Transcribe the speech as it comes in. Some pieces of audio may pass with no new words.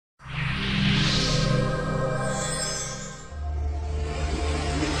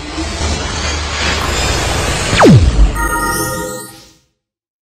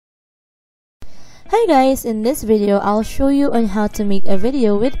Hi guys, in this video I'll show you on how to make a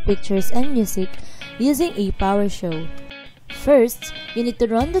video with pictures and music using a PowerShow. First, you need to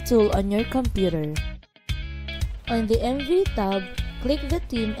run the tool on your computer. On the MV tab, click the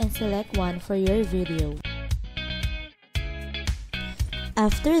theme and select one for your video.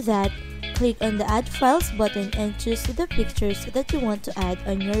 After that, click on the Add Files button and choose the pictures that you want to add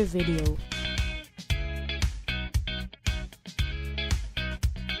on your video.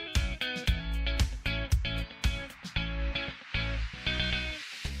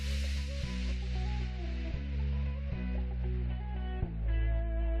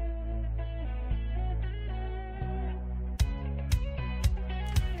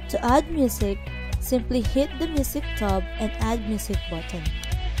 To add music, simply hit the Music tab and Add Music button.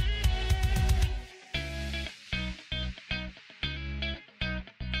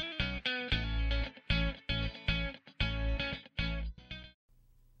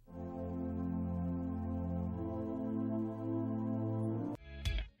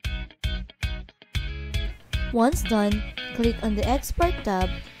 Once done, click on the Export tab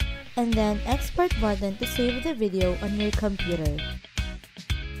and then Export button to save the video on your computer.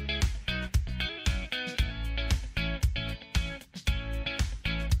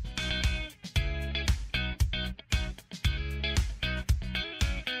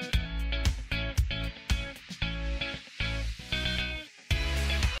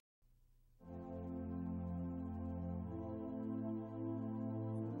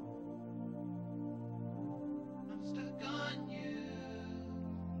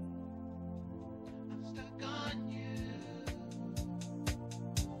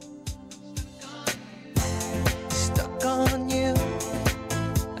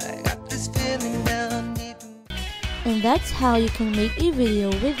 And that's how you can make a video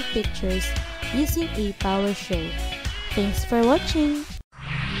with pictures using a PowerShow. Thanks for watching!